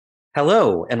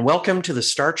Hello, and welcome to the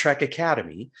Star Trek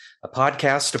Academy, a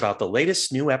podcast about the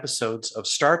latest new episodes of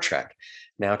Star Trek.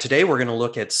 Now, today we're going to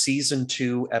look at Season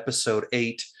 2, Episode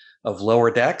 8 of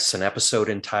Lower Decks, an episode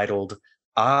entitled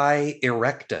I,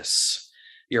 Erectus.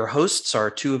 Your hosts are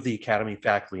two of the Academy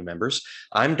faculty members.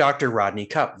 I'm Dr. Rodney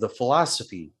Cupp, the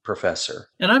philosophy professor.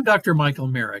 And I'm Dr. Michael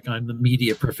Merrick. I'm the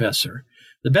media professor.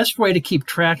 The best way to keep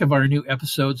track of our new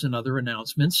episodes and other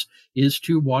announcements is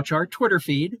to watch our Twitter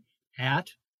feed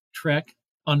at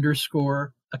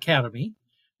Trek_Academy.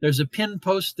 There's a pinned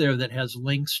post there that has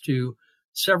links to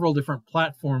several different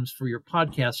platforms for your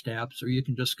podcast apps, or you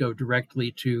can just go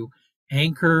directly to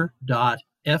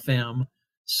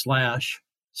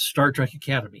anchor.fm/Star Trek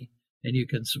Academy, and you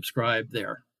can subscribe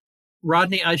there.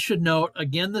 Rodney, I should note,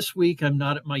 again this week, I'm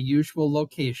not at my usual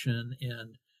location,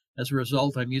 and as a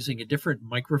result, I'm using a different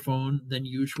microphone than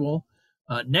usual.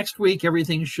 Next week,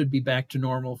 everything should be back to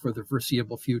normal for the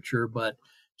foreseeable future, but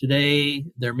today,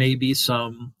 there may be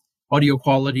some audio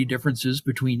quality differences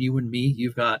between you and me.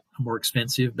 You've got a more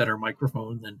expensive, better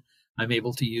microphone than I'm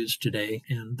able to use today,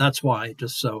 and that's why,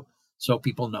 just so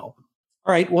people know. All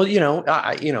right. Well,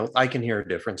 I can hear a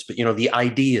difference, but the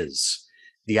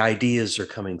ideas are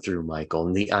coming through, Michael,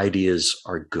 and the ideas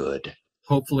are good.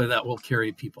 Hopefully, that will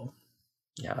carry people.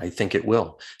 Yeah, I think it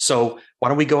will. So, why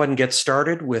don't we go ahead and get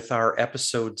started with our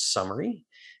episode summary?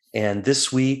 And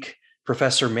this week,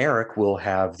 Professor Merrick will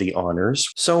have the honors.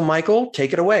 So, Michael,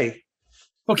 take it away.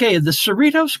 Okay, the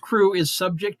Cerritos crew is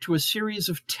subject to a series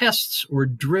of tests or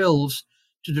drills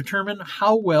to determine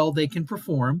how well they can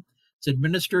perform. It's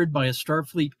administered by a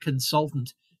Starfleet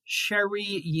consultant, Sherry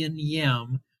Yin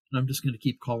Yam, and I'm just going to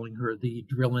keep calling her the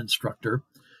drill instructor.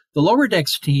 The Lower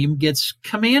Decks team gets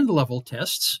command level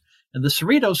tests, and the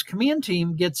Cerritos command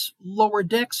team gets Lower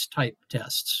Decks type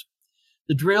tests.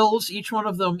 The drills, each one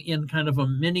of them in kind of a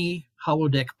mini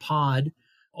holodeck pod,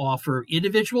 offer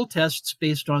individual tests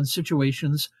based on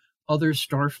situations other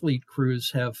Starfleet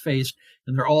crews have faced,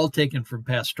 and they're all taken from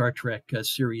past Star Trek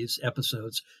series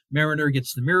episodes. Mariner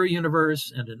gets the Mirror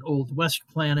Universe and an Old West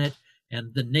planet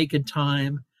and the Naked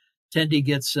Time. Tendi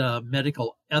gets a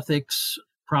medical ethics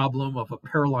problem of a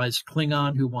paralyzed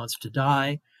Klingon who wants to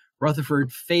die.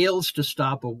 Rutherford fails to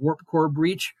stop a warp core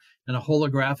breach, and a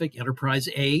holographic Enterprise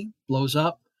A blows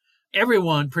up.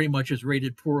 Everyone pretty much is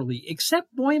rated poorly,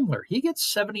 except Boimler. He gets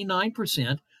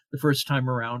 79% the first time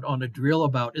around on a drill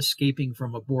about escaping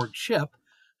from a Borg ship,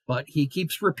 but he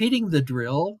keeps repeating the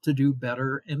drill to do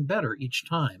better and better each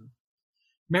time.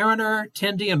 Mariner,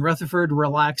 Tendi, and Rutherford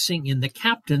relaxing in the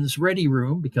captain's ready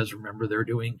room, because remember, they're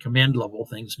doing command-level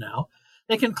things now.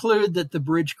 They conclude that the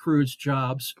bridge crew's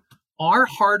jobs are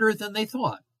harder than they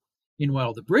thought.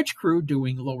 Meanwhile, the bridge crew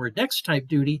doing lower decks type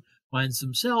duty finds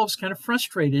themselves kind of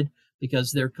frustrated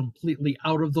because they're completely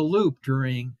out of the loop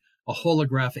during a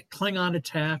holographic Klingon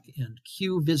attack and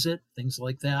Q visit, things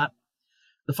like that.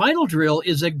 The final drill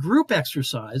is a group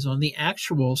exercise on the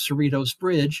actual Cerritos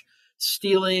bridge,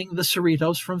 stealing the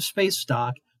Cerritos from space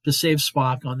dock to save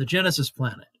Spock on the Genesis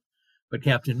planet. But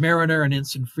Captain Mariner and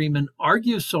Ensign Freeman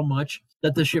argue so much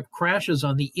that the ship crashes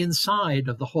on the inside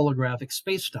of the holographic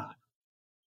space dock.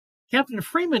 Captain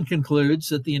Freeman concludes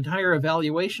that the entire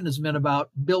evaluation has been about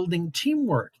building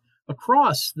teamwork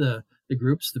across the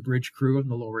groups, the bridge crew and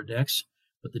the lower decks,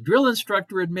 but the drill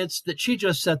instructor admits that she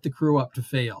just set the crew up to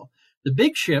fail. The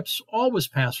big ships always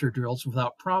pass her drills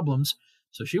without problems,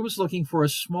 so she was looking for a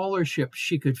smaller ship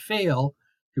she could fail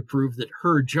to prove that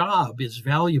her job is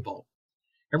valuable.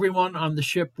 Everyone on the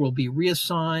ship will be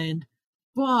reassigned,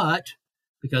 but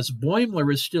because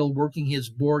Boimler is still working his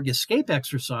Borg escape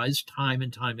exercise time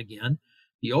and time again,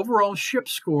 the overall ship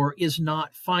score is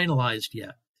not finalized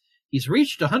yet. He's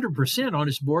reached 100% on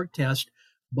his Borg test,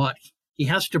 but he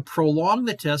has to prolong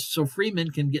the test so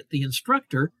Freeman can get the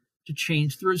instructor to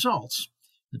change the results.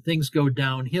 When things go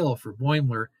downhill for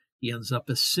Boimler, he ends up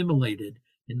assimilated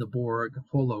in the Borg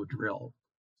holo drill.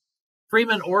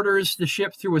 Freeman orders the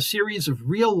ship through a series of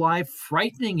real-life,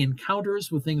 frightening encounters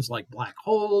with things like black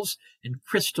holes and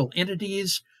crystal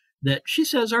entities that she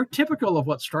says are typical of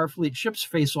what Starfleet ships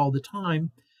face all the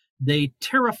time. They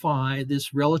terrify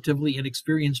this relatively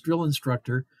inexperienced drill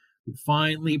instructor who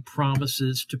finally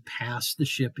promises to pass the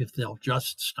ship if they'll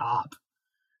just stop.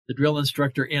 The drill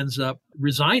instructor ends up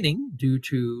resigning due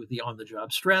to the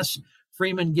on-the-job stress.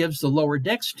 Freeman gives the lower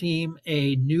decks team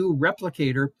a new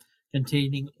replicator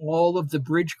containing all of the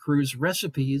bridge crew's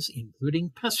recipes, including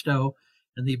pesto,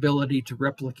 and the ability to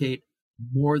replicate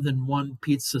more than one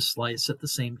pizza slice at the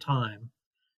same time,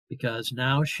 because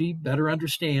now she better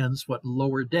understands what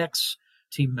lower decks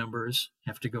team members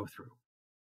have to go through.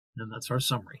 And that's our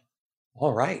summary.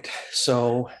 All right.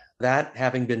 So That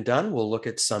having been done, we'll look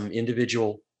at some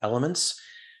individual elements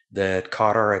that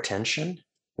caught our attention.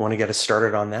 Want to get us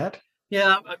started on that?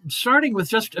 Yeah, starting with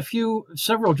just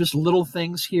several just little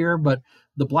things here, but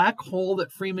the black hole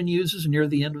that Freeman uses near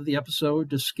the end of the episode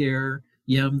to scare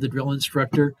Yem, the drill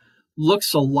instructor,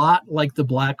 looks a lot like the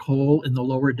black hole in the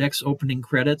Lower Decks opening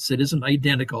credits. It isn't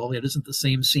identical, it isn't the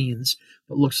same scenes,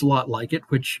 but looks a lot like it,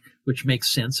 which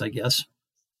makes sense, I guess.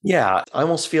 Yeah, I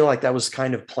almost feel like that was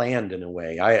kind of planned in a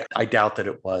way. I doubt that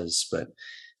it was, but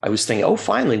I was thinking, oh,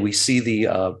 finally, we see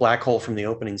the black hole from the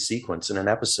opening sequence in an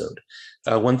episode.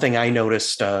 One thing I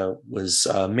noticed was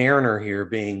Mariner here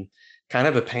being kind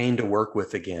of a pain to work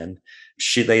with again.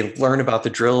 They learn about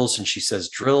the drills, and she says,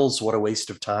 "Drills, what a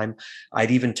waste of time. I'd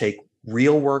even take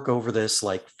real work over this,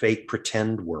 like fake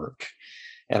pretend work."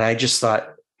 And I just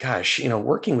thought, gosh,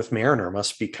 working with Mariner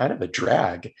must be kind of a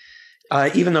drag.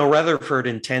 Even though Rutherford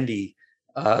and Tendi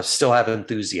still have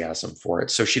enthusiasm for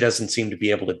it, so she doesn't seem to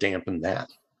be able to dampen that.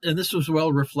 And this was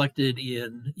well reflected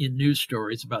in news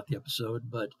stories about the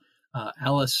episode, but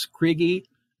Alice Krige,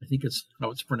 I think it's how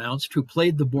it's pronounced, who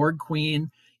played the Borg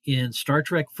Queen in Star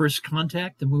Trek First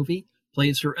Contact, the movie,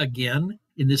 plays her again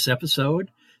in this episode.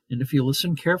 And if you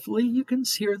listen carefully, you can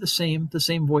hear the same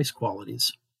voice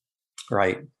qualities.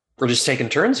 Right. We're just taking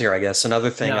turns here, I guess. Another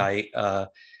thing, yeah.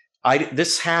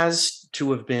 This has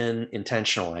to have been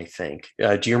intentional, I think.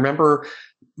 Do you remember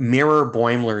Mirror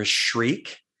Boimler's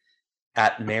shriek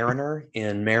at Mariner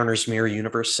in Mariner's Mirror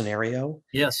Universe scenario?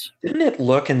 Yes. Didn't it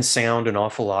look and sound an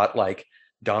awful lot like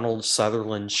Donald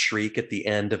Sutherland's shriek at the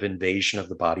end of Invasion of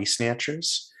the Body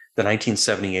Snatchers, the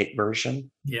 1978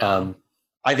 version? Yeah.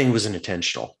 I think it was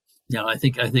intentional. Yeah, I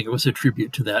think it was a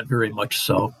tribute to that, very much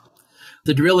so.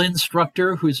 The drill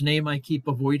instructor, whose name I keep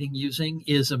avoiding using,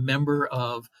 is a member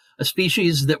of a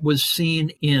species that was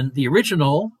seen in the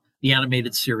original, the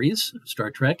animated series of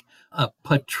Star Trek.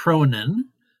 Patronin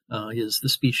is the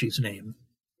species name.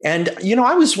 And,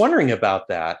 I was wondering about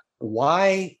that.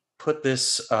 Why put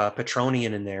this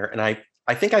Patronian in there? And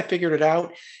I think I figured it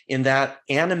out in that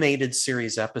animated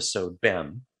series episode,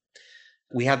 BEM.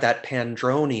 We had that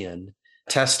Pandronian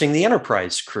testing the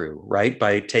Enterprise crew, right,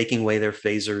 by taking away their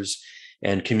phasers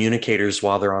and communicators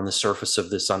while they're on the surface of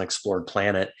this unexplored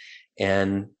planet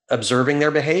and observing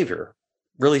their behavior,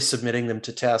 really submitting them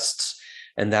to tests.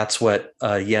 And that's what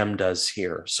Yem does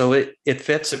here. So it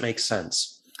fits, it makes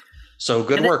sense. So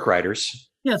good work, writers.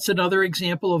 Yeah, it's another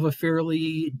example of a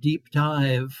fairly deep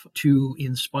dive to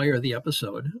inspire the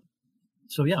episode.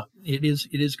 So yeah, it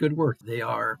is good work. They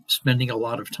are spending a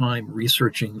lot of time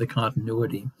researching the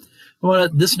continuity. Well,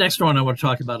 this next one I want to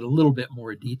talk about in a little bit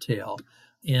more detail.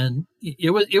 And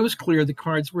it was clear the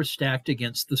cards were stacked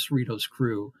against the Cerritos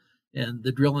crew and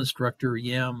the drill instructor,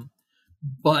 Yem.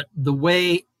 But the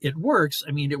way it works,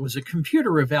 it was a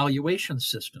computer evaluation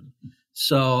system.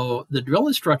 So the drill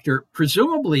instructor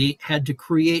presumably had to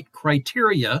create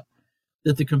criteria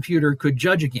that the computer could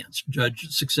judge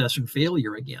success and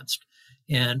failure against.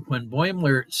 And when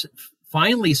Boimler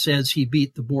finally says he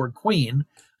beat the Borg Queen,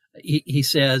 he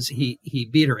says he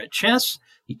beat her at chess,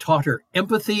 he taught her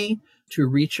empathy to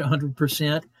reach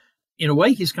 100%. In a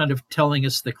way, he's kind of telling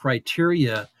us the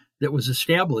criteria that was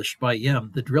established by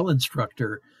Yem, the drill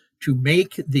instructor, to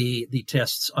make the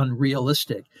tests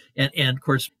unrealistic. And of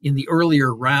course, in the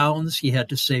earlier rounds, he had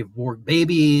to save Borg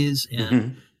babies,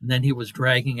 and then he was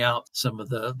dragging out some of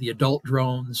the adult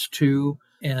drones too.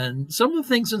 And some of the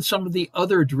things in some of the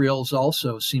other drills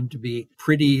also seem to be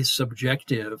pretty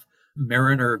subjective.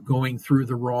 Mariner going through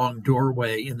the wrong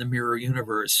doorway in the mirror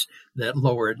universe that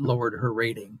lowered her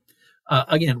rating.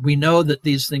 Again, we know that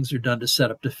these things are done to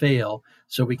set up to fail,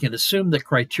 so we can assume that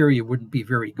criteria wouldn't be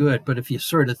very good. But if you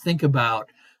sort of think about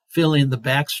fill in the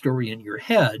backstory in your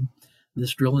head,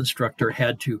 this drill instructor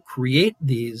had to create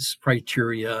these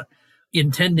criteria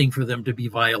intending for them to be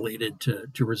violated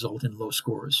to result in low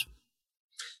scores.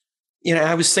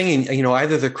 I was thinking,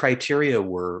 either the criteria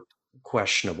were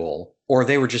questionable or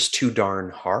they were just too darn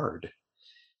hard.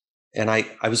 And I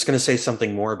was going to say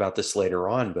something more about this later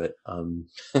on, but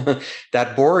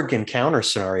that Borg encounter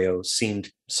scenario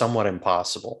seemed somewhat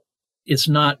impossible. It's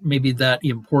not maybe that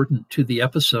important to the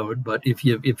episode, but if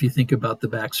you think about the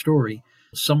backstory,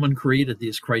 someone created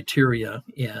these criteria,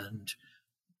 and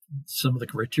some of the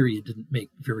criteria didn't make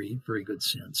very, very good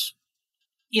sense.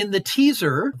 In the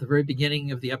teaser, at the very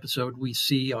beginning of the episode, we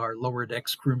see our Lower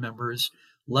Decks crew members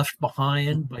left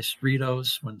behind by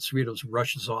Cerritos when Cerritos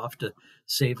rushes off to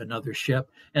save another ship.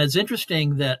 And it's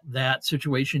interesting that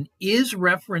situation is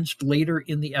referenced later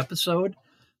in the episode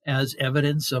as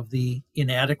evidence of the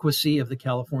inadequacy of the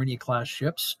California-class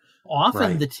ships. Often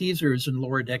Right. the teasers in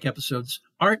Lower Deck episodes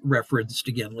aren't referenced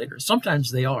again later.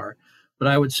 Sometimes they are, but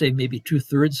I would say maybe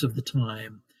 2/3 of the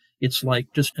time it's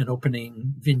like just an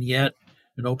opening vignette,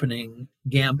 an opening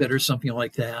gambit or something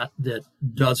like that that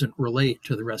doesn't relate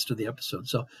to the rest of the episode.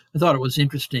 So I thought it was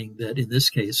interesting that in this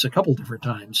case, a couple different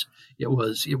times it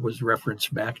was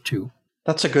referenced back to.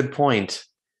 That's a good point.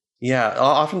 Yeah,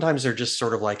 oftentimes they're just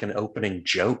sort of like an opening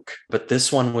joke, but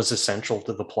this one was essential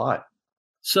to the plot.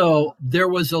 So there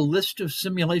was a list of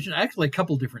simulation, actually a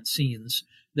couple different scenes.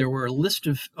 There were a list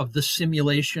of the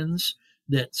simulations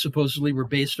that supposedly were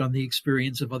based on the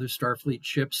experience of other Starfleet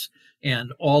ships,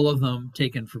 and all of them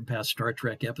taken from past Star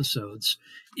Trek episodes.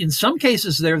 In some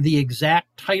cases, they're the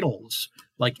exact titles,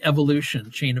 like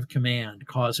Evolution, Chain of Command,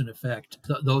 Cause and Effect.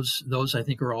 Those I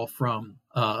think are all from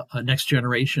a Next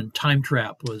Generation. Time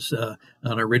Trap was an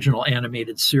original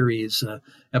animated series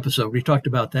episode. We talked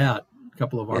about that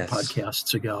couple of our Yes.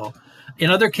 podcasts ago. In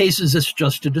other cases, it's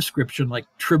just a description like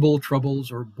Tribble,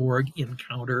 Troubles, or Borg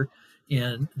Encounter.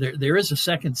 And there is a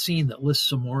second scene that lists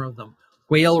some more of them.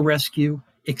 Whale Rescue,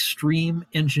 Extreme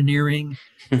Engineering,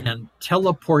 and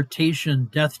Teleportation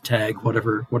Death Tag,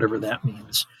 whatever that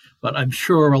means. But I'm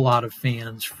sure a lot of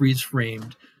fans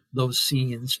freeze-framed those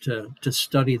scenes to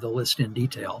study the list in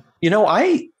detail.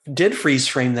 I did freeze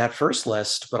frame that first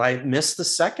list, but I missed the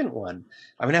second one.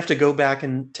 I'm going to have to go back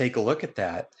and take a look at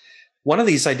that. One of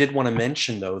these I did want to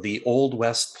mention, though, the Old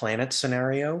West Planet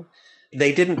scenario.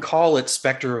 They didn't call it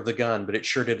Spectre of the Gun, but it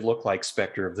sure did look like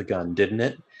Spectre of the Gun, didn't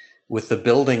it? With the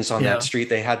buildings on that street,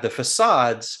 they had the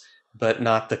facades, but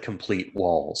not the complete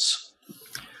walls.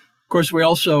 Of course, we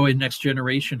also in Next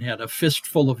Generation had a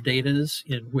Fistful of Datas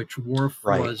in which Worf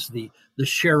was the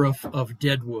sheriff of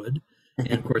Deadwood.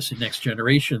 And of course, in Next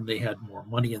Generation, they had more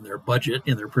money in their budget,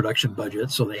 in their production budget,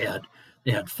 so they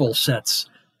had full sets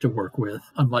to work with.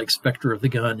 Unlike Spectre of the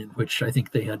Gun, in which I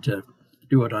think they had to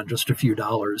do it on just a few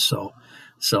dollars.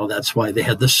 So that's why they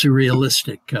had the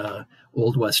surrealistic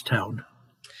Old West town.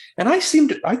 And I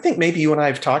think maybe you and I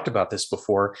have talked about this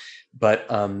before, but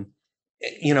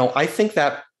I think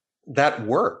that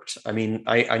worked. I mean,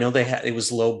 I know it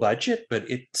was low budget, but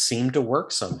it seemed to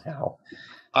work somehow.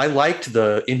 I liked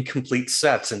the incomplete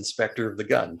sets in Spectre of the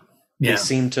Gun. They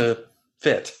seemed to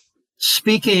fit.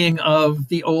 Speaking of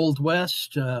the Old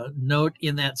West, note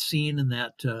in that scene, in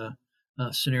that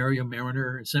scenario,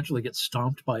 Mariner essentially gets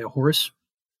stomped by a horse.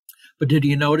 But did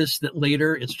you notice that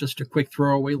later, it's just a quick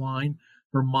throwaway line,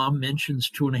 her mom mentions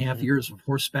 2.5 years of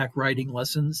horseback riding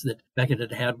lessons that Beckett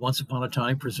had had once upon a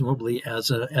time, presumably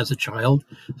as a child.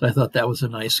 So I thought that was a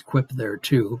nice quip there,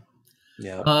 too.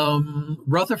 Yeah.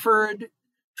 Rutherford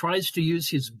tries to use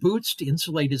his boots to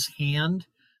insulate his hand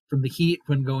from the heat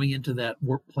when going into that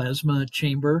warp plasma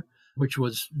chamber, which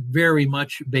was very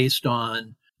much based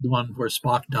on the one where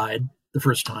Spock died the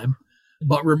first time.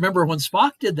 But remember, when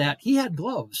Spock did that, he had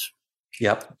gloves.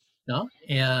 Yep. No?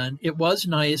 And it was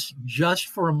nice just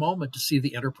for a moment to see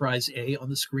the Enterprise A on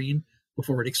the screen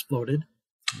before it exploded.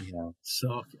 Yeah.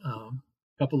 So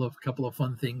couple of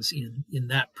fun things in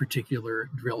that particular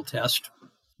drill test.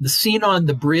 The scene on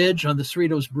the bridge, on the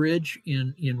Cerritos Bridge,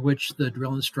 in which the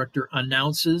drill instructor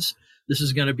announces this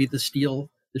is going to be the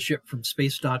ship from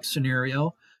space dock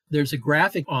scenario. There's a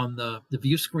graphic on the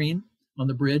view screen on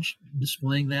the bridge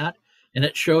displaying that, and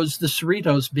it shows the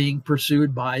Cerritos being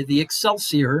pursued by the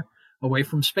Excelsior away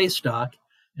from space dock,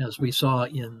 as we saw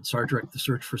in Star Trek: The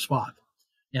Search for Spock.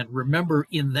 And remember,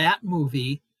 in that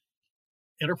movie,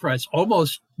 Enterprise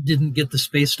almost didn't get the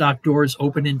space dock doors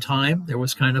open in time. There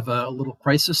was kind of a little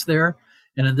crisis there.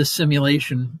 And in this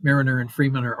simulation, Mariner and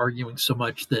Freeman are arguing so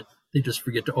much that they just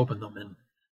forget to open them and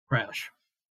crash.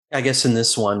 I guess in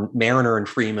this one, Mariner and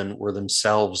Freeman were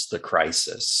themselves the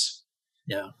crisis.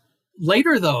 Yeah.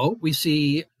 Later, though, we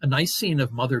see a nice scene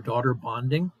of mother-daughter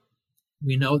bonding.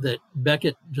 We know that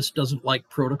Beckett just doesn't like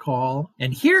protocol.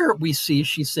 And here we see,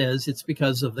 she says, it's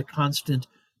because of the constant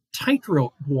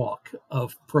tightrope walk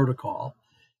of protocol.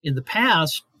 In the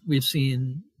past, we've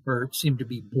seen her seem to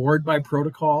be bored by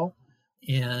protocol.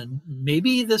 And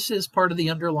maybe this is part of the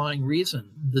underlying reason,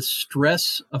 the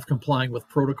stress of complying with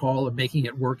protocol and making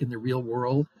it work in the real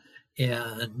world.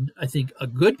 And I think a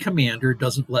good commander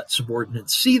doesn't let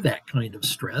subordinates see that kind of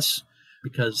stress,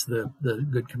 because the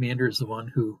good commander is the one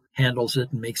who handles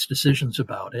it and makes decisions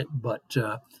about it. But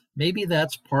maybe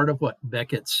that's part of what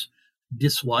Beckett's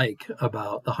dislike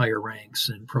about the higher ranks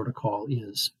and protocol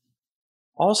is.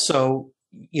 Also,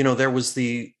 there was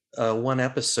the one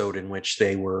episode in which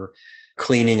they were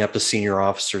cleaning up the senior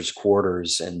officer's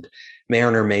quarters, and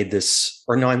Mariner made this,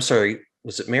 or no, I'm sorry,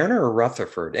 was it Mariner or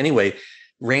Rutherford? Anyway,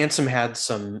 Ransom had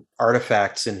some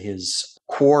artifacts in his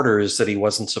quarters that he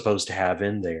wasn't supposed to have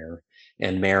in there.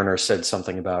 And Mariner said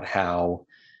something about how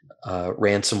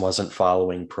Ransom wasn't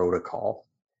following protocol.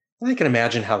 I can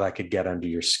imagine how that could get under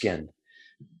your skin,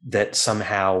 that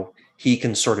somehow he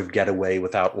can sort of get away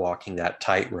without walking that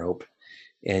tightrope.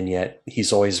 And yet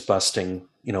he's always busting,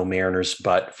 Mariner's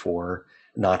butt for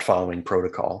not following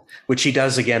protocol, which he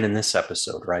does again in this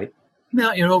episode, right?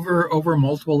 Now, over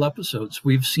multiple episodes,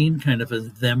 we've seen kind of a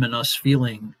them and us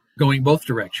feeling going both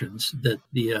directions, that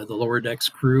the lower decks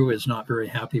crew is not very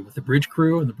happy with the bridge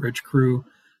crew, and the bridge crew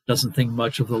doesn't think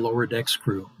much of the lower decks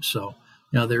crew. So,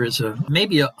 there is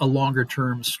maybe a longer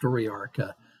term story arc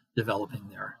developing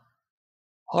there.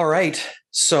 All right.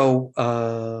 So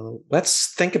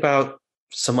let's think about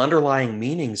some underlying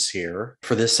meanings here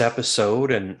for this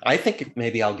episode. And I think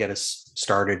maybe I'll get us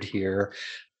started here.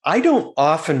 I don't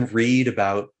often read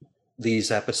about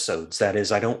these episodes. That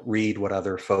is, I don't read what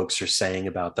other folks are saying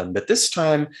about them. But this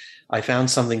time I found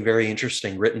something very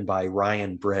interesting written by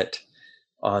Ryan Britt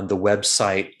on the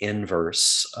website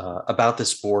Inverse about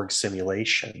this Borg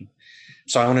simulation.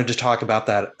 So I wanted to talk about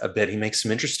that a bit. He makes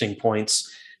some interesting points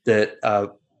that,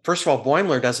 first of all,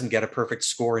 Boimler doesn't get a perfect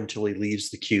score until he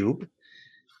leaves the cube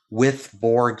with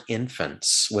Borg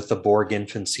infants, with the Borg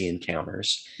infancy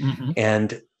encounters. Mm-hmm.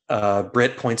 And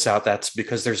Britt points out that's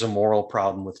because there's a moral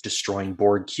problem with destroying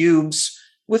Borg cubes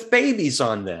with babies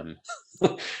on them,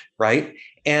 right?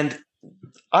 And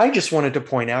I just wanted to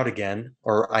point out again,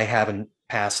 or I have in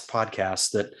past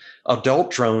podcasts, that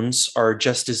adult drones are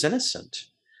just as innocent,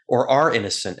 or are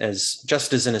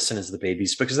just as innocent as the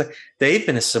babies, because they've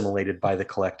been assimilated by the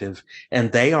collective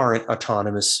and they aren't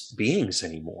autonomous beings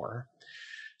anymore.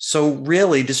 So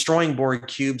really, destroying Borg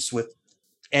cubes with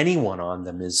anyone on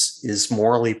them is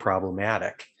morally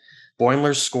problematic.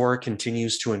 Boimler's score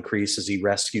continues to increase as he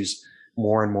rescues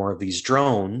more and more of these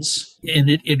drones. And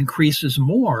it increases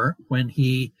more when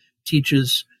he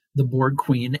teaches the Borg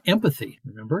Queen empathy,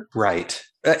 remember? Right.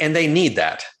 And they need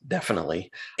that,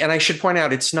 definitely. And I should point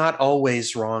out, it's not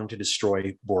always wrong to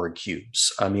destroy Borg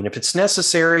cubes. I mean, if it's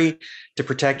necessary to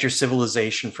protect your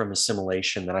civilization from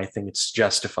assimilation, then I think it's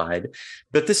justified.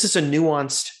 But this is a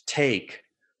nuanced take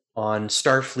on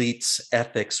Starfleet's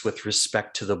ethics with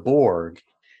respect to the Borg,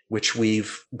 which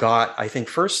we've got, I think,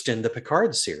 first in the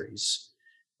Picard series,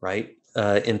 right?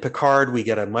 In Picard, we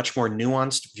get a much more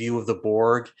nuanced view of the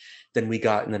Borg than we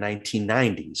got in the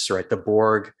 1990s, right? The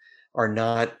Borg are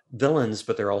not villains,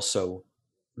 but they're also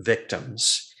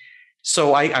victims.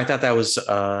 So I thought that was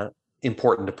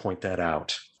important to point that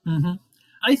out. Mm-hmm.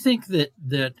 I think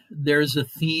that there's a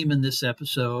theme in this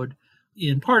episode.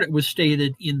 In part, it was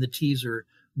stated in the teaser,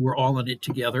 we're all in it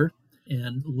together.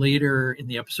 And later in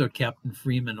the episode, Captain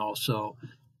Freeman also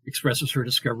expresses her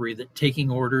discovery that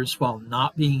taking orders while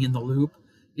not being in the loop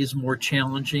is more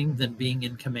challenging than being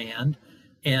in command.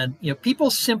 And people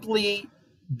simply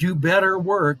do better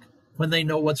work when they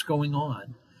know what's going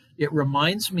on. It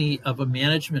reminds me of a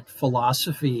management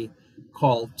philosophy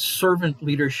called servant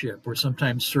leadership, or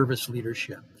sometimes service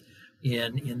leadership.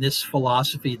 In this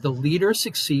philosophy, the leader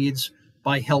succeeds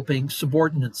by helping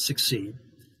subordinates succeed,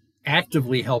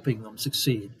 actively helping them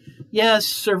succeed. Yes,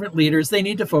 servant leaders, they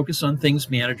need to focus on things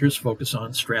managers focus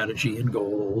on, strategy and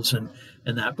goals and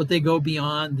that, but they go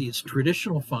beyond these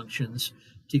traditional functions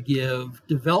to give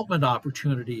development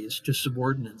opportunities to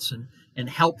subordinates and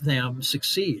help them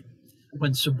succeed.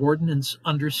 When subordinates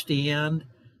understand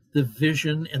the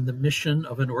vision and the mission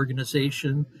of an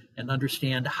organization and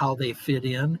understand how they fit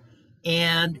in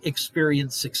and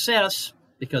experience success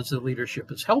because the leadership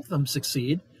has helped them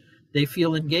succeed, they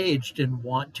feel engaged and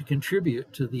want to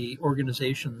contribute to the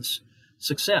organization's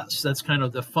success. That's kind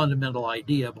of the fundamental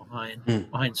idea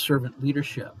behind servant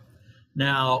leadership.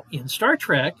 Now, in Star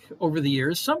Trek, over the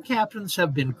years, some captains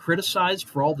have been criticized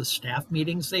for all the staff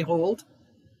meetings they hold.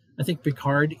 I think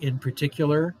Picard in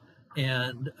particular.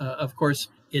 And, of course,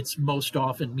 it's most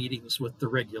often meetings with the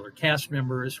regular cast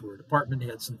members who are department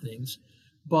heads and things.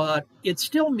 But it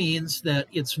still means that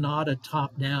it's not a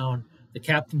top-down, the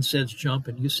captain says jump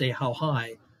and you say how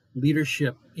high,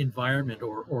 leadership environment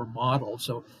or model.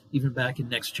 So even back in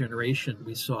Next Generation,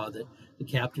 we saw that the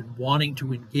captain wanting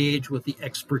to engage with the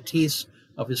expertise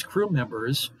of his crew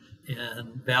members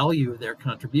and value their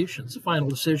contributions. The final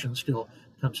decision still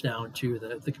comes down to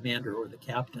the commander or the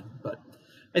captain. But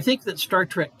I think that Star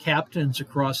Trek captains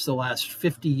across the last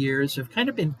 50 years have kind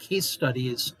of been case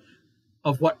studies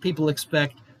of what people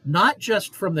expect, not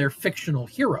just from their fictional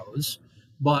heroes,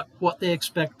 but what they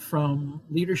expect from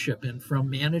leadership and from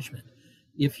management.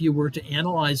 If you were to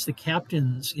analyze the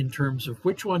captains in terms of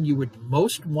which one you would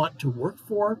most want to work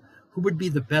for, who would be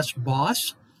the best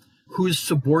boss, whose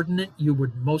subordinate you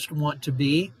would most want to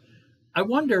be, I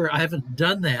wonder, I haven't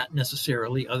done that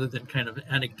necessarily other than kind of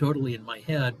anecdotally in my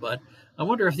head, but I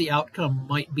wonder if the outcome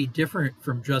might be different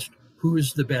from just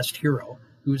who's the best hero,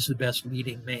 who's the best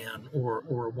leading man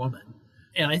or woman.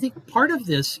 And I think part of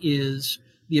this is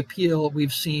the appeal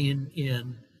we've seen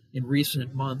in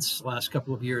recent months, last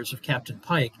couple of years, of Captain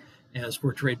Pike, as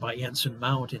portrayed by Anson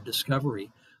Mount in Discovery.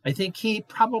 I think he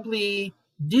probably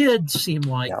did seem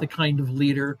like the kind of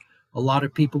leader a lot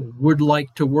of people would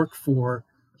like to work for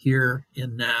here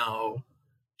and now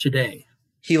today.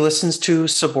 He listens to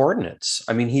subordinates.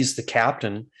 I mean, he's the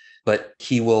captain, but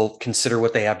he will consider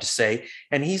what they have to say,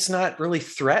 and he's not really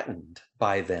threatened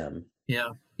by them.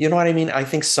 Yeah. You know what I mean? I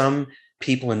think some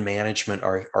people in management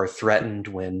are threatened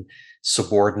when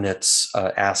subordinates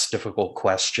ask difficult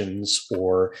questions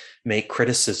or make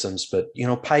criticisms, but,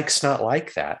 Pike's not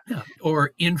like that. Yeah.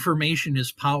 Or information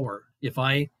is power. If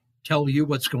I tell you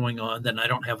what's going on, then I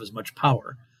don't have as much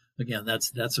power. Again,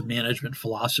 that's a management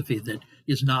philosophy that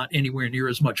is not anywhere near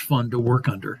as much fun to work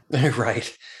under.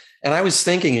 Right. And I was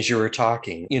thinking as you were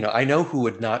talking, I know who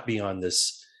would not be on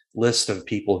this list of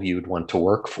people you would want to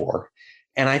work for.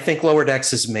 And I think Lower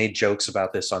Decks has made jokes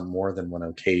about this on more than one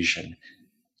occasion.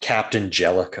 Captain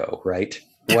Jellicoe, right?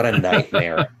 What a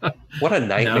nightmare. What a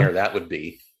nightmare that would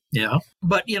be. Yeah.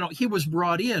 But, he was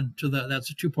brought in to that's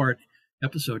a two-part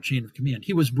episode, Chain of Command.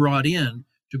 He was brought in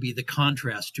to be the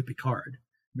contrast to Picard.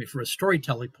 I mean, for a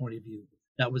storytelling point of view,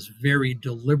 that was very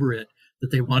deliberate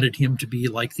that they wanted him to be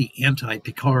like the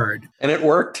anti-Picard. And it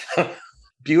worked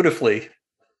beautifully.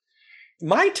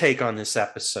 My take on this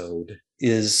episode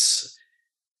is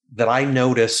that I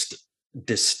noticed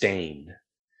disdain.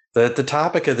 The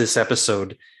topic of this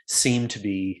episode seemed to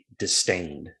be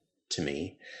disdain to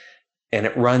me, and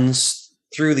it runs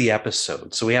through the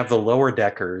episode. So we have the lower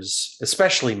deckers,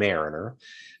 especially Mariner,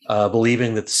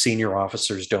 believing that the senior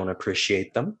officers don't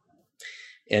appreciate them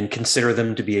and consider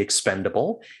them to be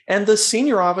expendable. And the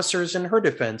senior officers, in her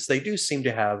defense, they do seem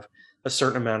to have a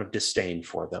certain amount of disdain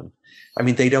for them. I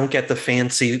mean, they don't get the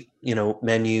fancy,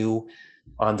 menu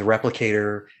on the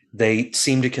replicator. They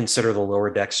seem to consider the lower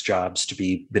decks jobs to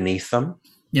be beneath them.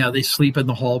 Yeah, they sleep in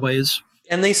the hallways.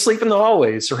 And they sleep in the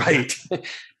hallways, right?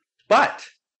 But,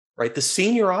 right, the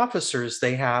senior officers,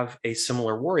 they have a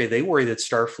similar worry. They worry that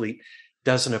Starfleet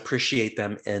doesn't appreciate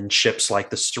them in ships like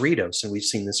the Cerritos. And we've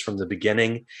seen this from the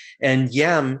beginning. And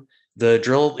Yem, the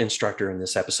drill instructor in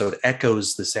this episode,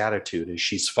 echoes this attitude as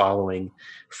she's following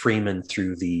Freeman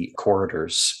through the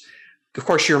corridors. Of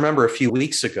course, you remember a few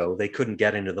weeks ago, they couldn't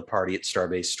get into the party at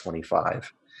Starbase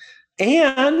 25.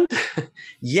 And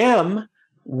Yem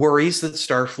worries that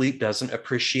Starfleet doesn't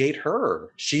appreciate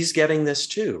her. She's getting this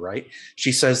too, right?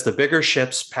 She says the bigger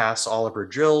ships pass all of her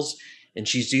drills, and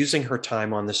she's using her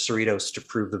time on the Cerritos to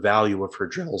prove the value of her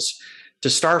drills to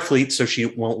Starfleet so she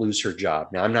won't lose her job.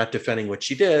 Now, I'm not defending what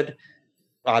she did.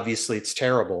 Obviously, it's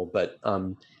terrible, but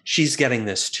she's getting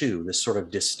this too, this sort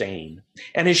of disdain.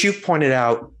 And as you've pointed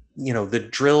out, the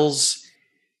drills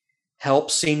help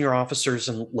senior officers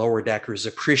and lower deckers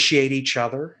appreciate each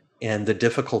other and the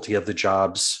difficulty of the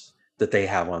jobs that they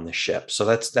have on the ship. So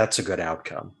that's a good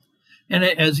outcome. And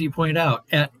as you point out,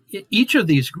 each of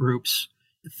these groups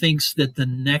thinks that the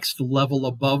next level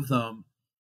above them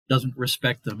doesn't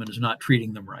respect them and is not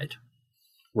treating them right.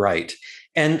 Right.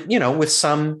 And, with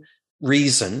some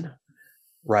reason,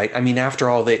 right? I mean, after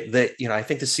all, I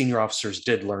think the senior officers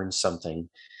did learn something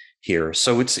here.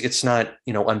 So it's not,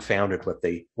 unfounded what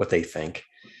they think.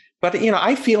 But,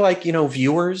 I feel like,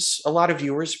 a lot of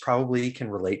viewers probably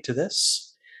can relate to this.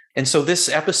 And so this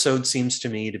episode seems to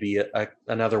me to be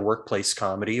another workplace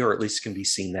comedy, or at least can be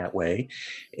seen that way.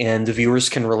 And the viewers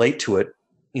can relate to it,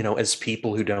 as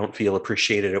people who don't feel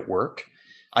appreciated at work.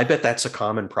 I bet that's a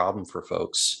common problem for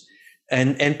folks.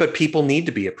 But people need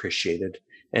to be appreciated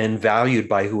and valued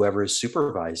by whoever is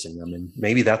supervising them. And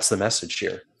maybe that's the message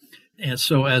here. And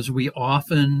so, as we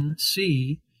often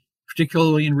see,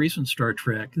 particularly in recent Star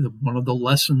Trek, one of the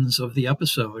lessons of the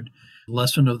episode,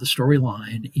 lesson of the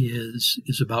storyline is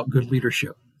about good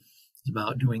leadership. It's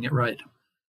about doing it right.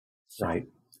 Right.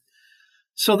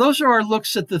 So those are our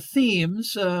looks at the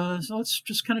themes. So let's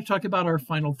just kind of talk about our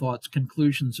final thoughts,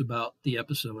 conclusions about the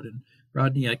episode. And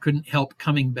Rodney, I couldn't help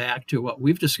coming back to what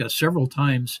we've discussed several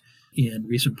times in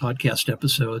recent podcast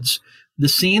episodes. The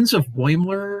scenes of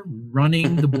Boimler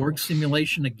running the Borg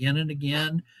simulation again and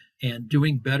again and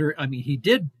doing better. I mean, he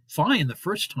did fine the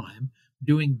first time,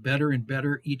 doing better and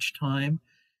better each time,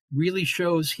 really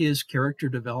shows his character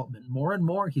development. More and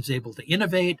more, he's able to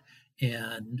innovate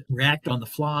and react on the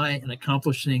fly and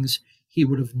accomplish things he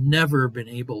would have never been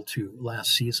able to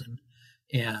last season.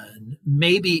 And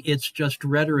maybe it's just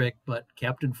rhetoric, but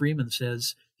Captain Freeman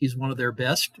says He's one of their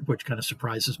best, which kind of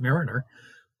surprises Mariner.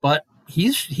 But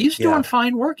he's Yeah. doing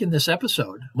fine work in this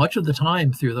episode, much of the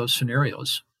time through those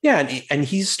scenarios. Yeah, and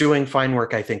he's doing fine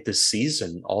work, I think, this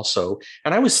season also.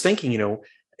 And I was thinking,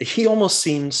 he almost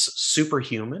seems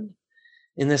superhuman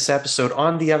in this episode.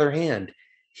 On the other hand,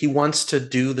 he wants to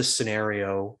do the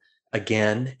scenario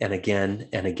again and again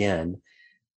and again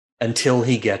until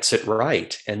he gets it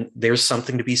right. And there's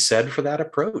something to be said for that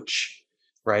approach,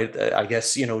 right? I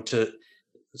guess, to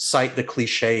cite the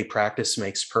cliche, practice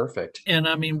makes perfect. And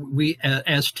I mean, we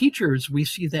as teachers, we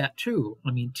see that too.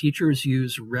 I mean, teachers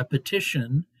use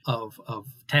repetition of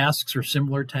tasks or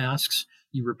similar tasks.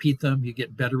 You repeat them, you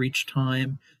get better each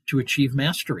time to achieve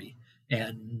mastery.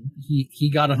 And he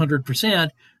got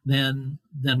 100%, then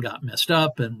got messed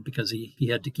up, and because he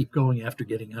had to keep going after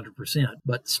getting 100%.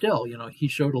 But still, he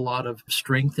showed a lot of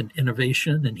strength and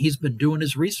innovation, and he's been doing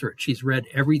his research. He's read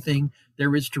everything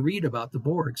there is to read about the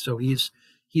Borg. So he's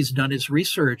done his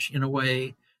research in a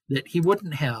way that he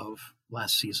wouldn't have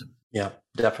last season. Yeah,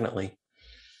 definitely.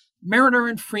 Mariner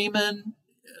and Freeman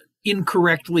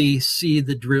incorrectly see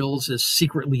the drills as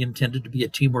secretly intended to be a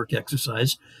teamwork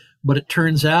exercise, but it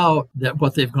turns out that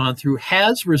what they've gone through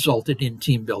has resulted in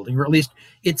team building, or at least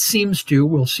it seems to.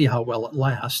 We'll see how well it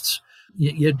lasts.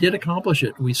 You did accomplish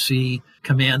it. We see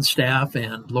command staff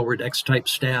and lower decks type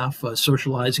staff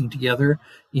socializing together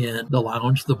in the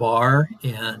lounge, the bar,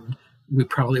 and we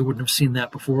probably wouldn't have seen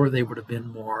that before. They would have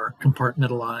been more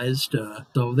compartmentalized.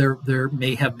 So there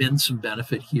may have been some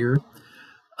benefit here.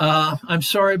 I'm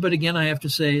sorry, but again, I have to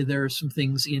say there are some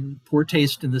things in poor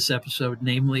taste in this episode,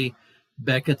 namely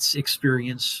Beckett's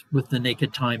experience with the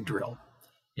naked time drill,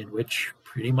 in which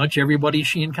pretty much everybody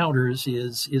she encounters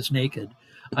is naked.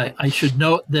 I should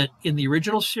note that in the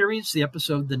original series, the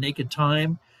episode The Naked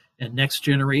Time and Next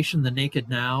Generation, The Naked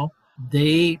Now,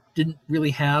 they didn't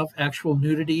really have actual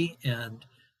nudity, and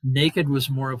naked was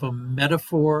more of a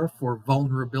metaphor for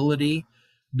vulnerability,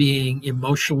 being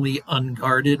emotionally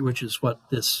unguarded, which is what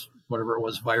this, whatever it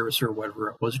was, virus or whatever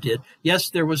it was, did. Yes,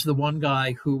 there was the one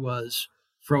guy who was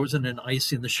frozen in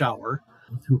ice in the shower,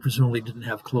 who presumably didn't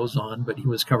have clothes on, but he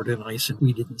was covered in ice and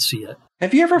we didn't see it.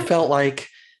 Have you ever felt like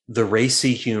the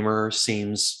racy humor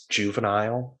seems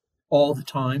juvenile? All the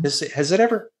time. Has it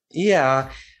ever? Yeah,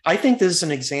 I think this is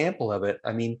an example of it.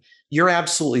 I mean, you're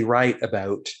absolutely right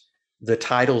about the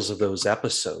titles of those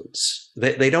episodes.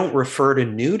 They don't refer to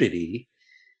nudity,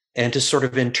 and to sort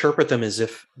of interpret them as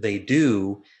if they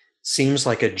do seems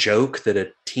like a joke that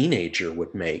a teenager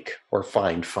would make or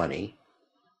find funny.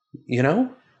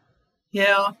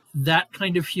 Yeah, that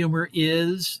kind of humor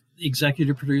is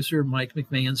executive producer Mike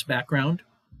McMahon's background.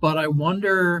 But I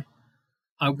wonder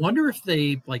if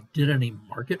they did any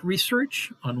market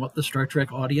research on what the Star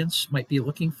Trek audience might be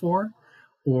looking for,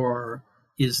 or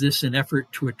is this an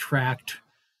effort to attract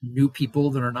new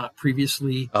people that are not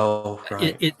previously? Oh,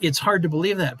 right. It's hard to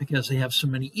believe that because they have so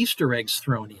many Easter eggs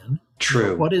thrown in.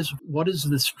 True. What is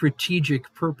the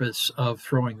strategic purpose of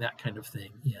throwing that kind of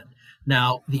thing in?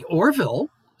 Now, the Orville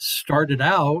started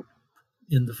out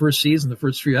in the first season, the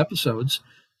first few episodes,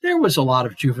 there was a lot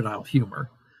of juvenile humor.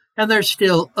 And there's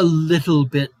still a little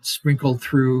bit sprinkled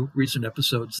through recent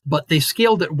episodes, but they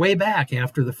scaled it way back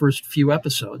after the first few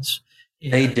episodes.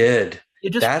 And they did.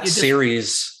 That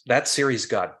series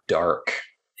got dark.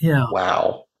 Yeah.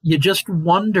 Wow. You just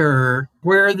wonder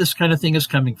where this kind of thing is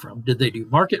coming from. Did they do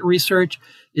market research?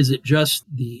 Is it just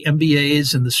the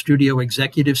MBAs and the studio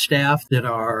executive staff that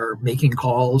are making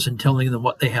calls and telling them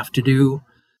what they have to do?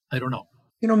 I don't know.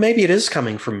 Maybe it is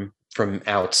coming from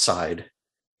outside.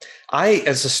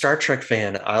 As a Star Trek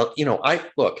fan, I'm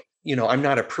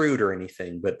not a prude or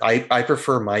anything, but I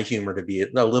prefer my humor to be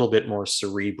a little bit more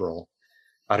cerebral.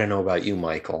 I don't know about you,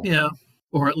 Michael. Yeah,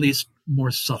 or at least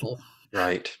more subtle.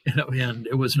 Right. And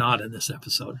it was not in this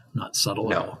episode, not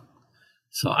subtle at No. all.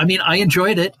 So, I mean, I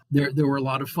enjoyed it. There were a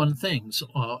lot of fun things.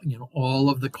 All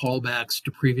of the callbacks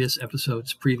to previous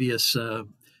episodes, previous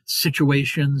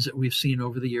situations that we've seen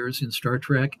over the years in Star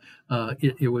Trek.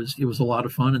 It was a lot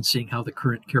of fun, and seeing how the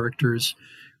current characters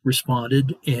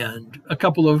responded, and a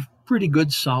couple of pretty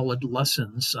good, solid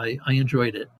lessons. I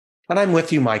enjoyed it. And I'm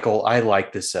with you, Michael. I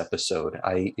like this episode.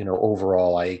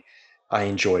 Overall, I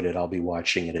enjoyed it. I'll be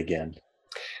watching it again.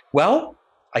 Well,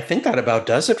 I think that about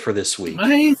does it for this week.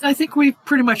 I think we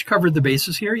pretty much covered the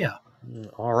bases here. Yeah.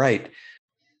 All right.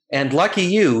 And lucky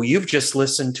you've just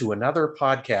listened to another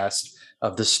podcast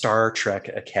of the Star Trek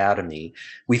Academy.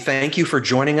 We thank you for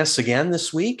joining us again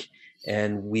this week,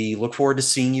 and we look forward to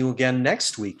seeing you again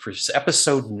next week for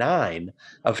episode 9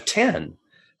 of 10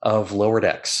 of Lower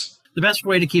Decks. The best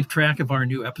way to keep track of our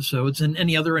new episodes and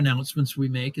any other announcements we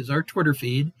make is our Twitter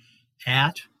feed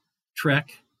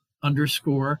 @Trek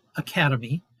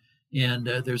Star_Academy. And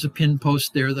there's a pinned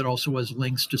post there that also has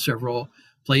links to several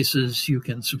places you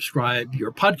can subscribe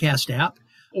your podcast app,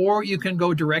 or you can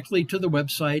go directly to the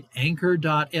website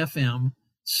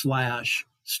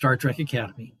anchor.fm/Star Trek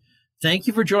Academy. Thank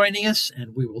you for joining us,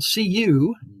 and we will see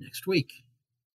you next week.